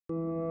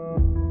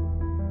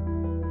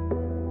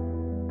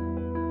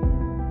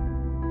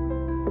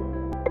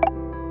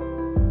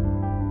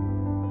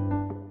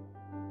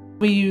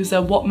We use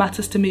a what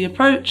matters to me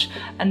approach,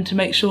 and to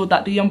make sure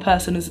that the young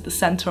person is at the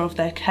centre of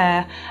their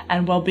care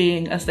and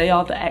well-being, as they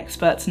are the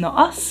experts, not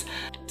us.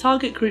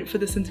 Target group for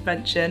this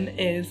intervention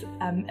is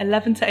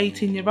 11 to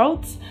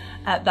 18-year-olds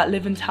that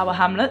live in Tower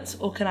Hamlets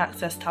or can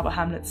access Tower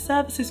Hamlets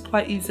services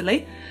quite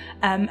easily.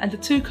 And the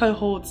two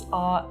cohorts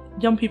are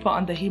young people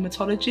under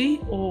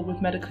haematology or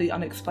with medically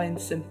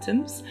unexplained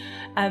symptoms.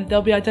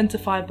 They'll be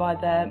identified by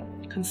their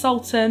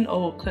consultant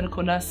or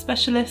clinical nurse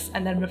specialist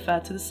and then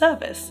referred to the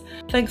service.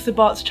 Thanks to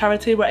Bart's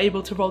charity, we're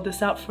able to roll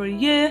this out for a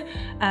year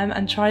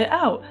and try it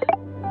out.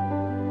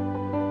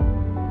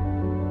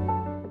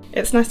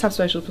 It's nice to have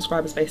social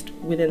prescribers based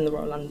within the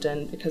Royal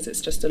London because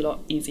it's just a lot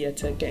easier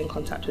to get in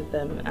contact with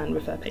them and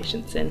refer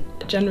patients in.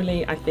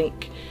 Generally, I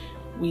think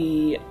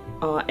we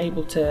are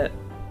able to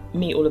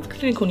meet all of the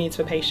clinical needs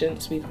for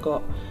patients. We've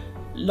got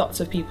lots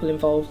of people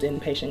involved in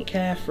patient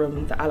care,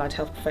 from the allied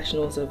health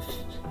professionals of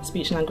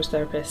speech and language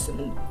therapists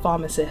and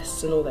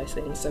pharmacists and all those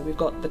things. So we've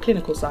got the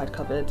clinical side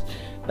covered,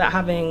 but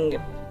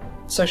having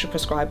social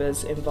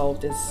prescribers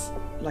involved is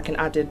like an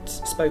added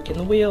spoke in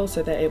the wheel,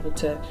 so they're able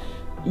to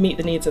meet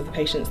the needs of the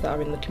patients that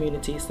are in the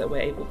community, so that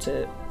we're able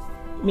to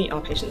meet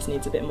our patients'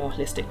 needs a bit more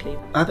holistically.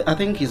 I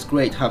think it's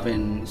great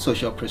having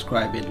social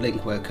prescribing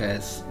link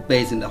workers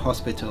based in the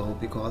hospital,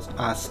 because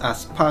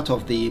as part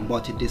of the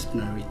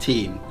multidisciplinary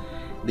team,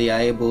 they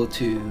are able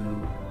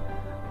to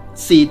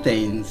see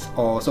things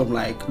or sort of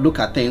like look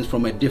at things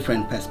from a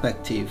different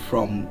perspective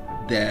from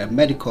the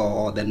medical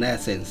or the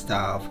nursing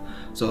staff.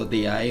 So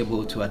they are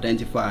able to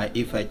identify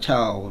if a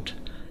child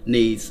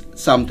needs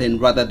something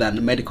rather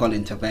than medical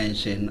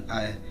intervention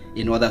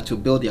in order to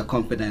build their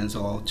confidence,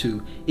 or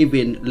to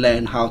even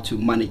learn how to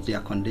manage their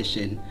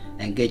condition,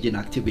 engage in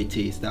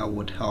activities that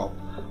would help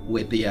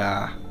with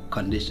their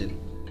condition.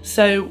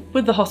 So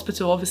with the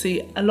hospital,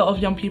 obviously a lot of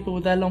young people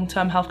with their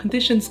long-term health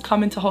conditions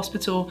come into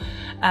hospital,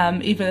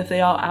 even if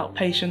they are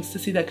outpatients, to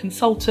see their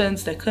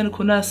consultants, their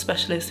clinical nurse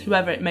specialists,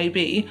 whoever it may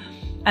be.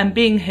 And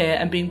being here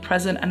and being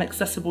present and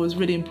accessible is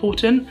really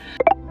important.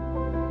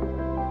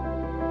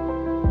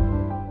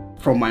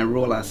 From my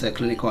role as a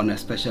clinical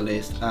nurse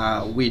specialist,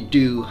 we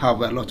do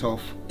have a lot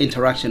of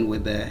interaction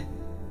with the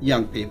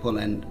young people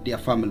and their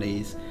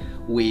families.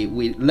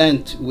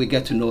 We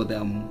get to know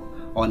them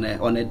on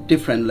a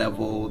different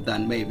level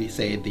than maybe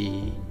say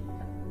the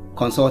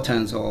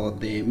consultants or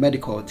the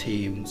medical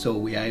team. So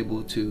we are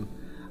able to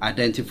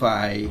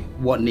identify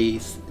what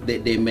needs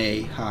they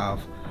may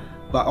have,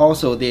 but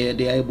also they're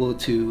able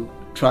to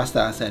trust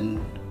us and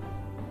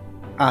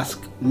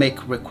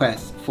make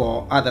requests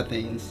for other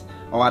things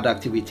or other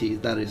activities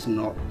that is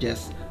not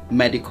just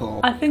medical.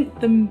 I think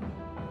the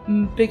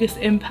biggest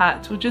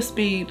impact would just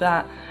be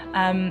that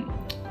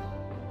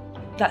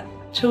that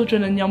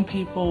children and young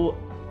people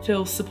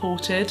feel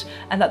supported,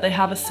 and that they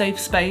have a safe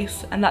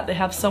space, and that they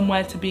have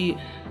somewhere to be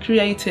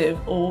creative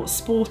or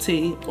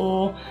sporty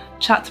or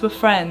chat to a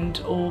friend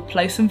or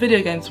play some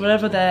video games,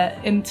 whatever they're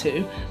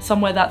into,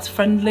 somewhere that's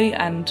friendly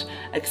and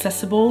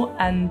accessible,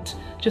 and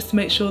just to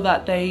make sure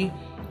that they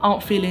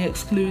aren't feeling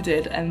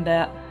excluded, and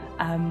that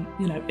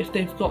you know, if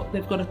they've got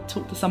to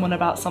talk to someone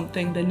about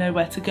something, they know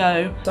where to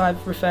go. So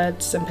I've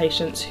referred some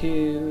patients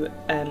who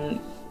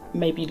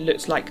maybe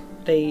looked like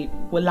they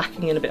were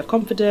lacking in a bit of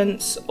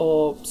confidence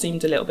or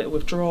seemed a little bit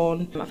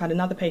withdrawn. I've had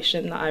another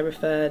patient that I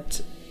referred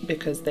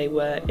because they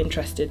were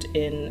interested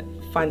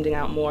in finding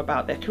out more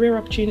about their career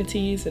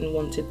opportunities and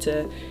wanted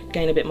to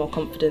gain a bit more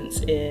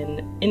confidence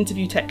in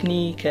interview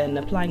technique and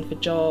applying for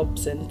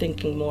jobs and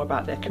thinking more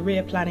about their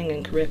career planning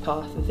and career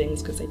path and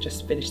things, because they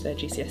just finished their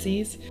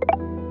GCSEs.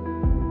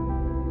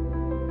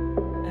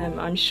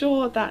 I'm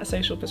sure that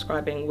social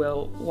prescribing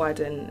will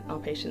widen our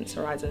patients'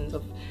 horizons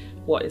of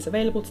what is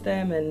available to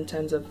them in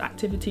terms of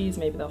activities.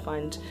 Maybe they'll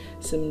find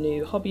some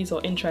new hobbies or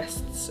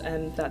interests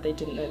that they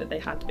didn't know that they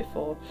had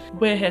before.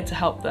 We're here to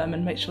help them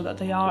and make sure that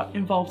they are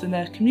involved in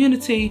their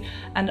community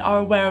and are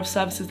aware of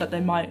services that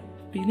they might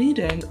be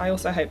needing. I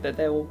also hope that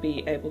they will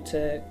be able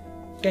to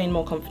gain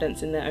more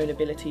confidence in their own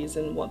abilities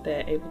and what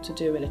they're able to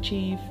do and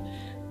achieve,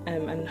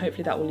 and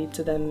hopefully that will lead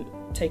to them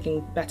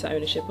taking better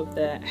ownership of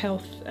their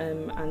health,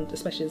 and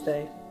especially as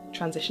they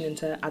transition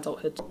into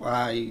adulthood.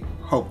 I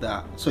hope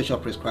that social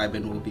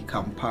prescribing will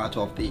become part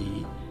of the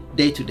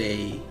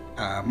day-to-day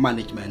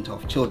management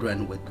of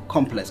children with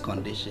complex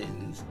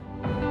conditions.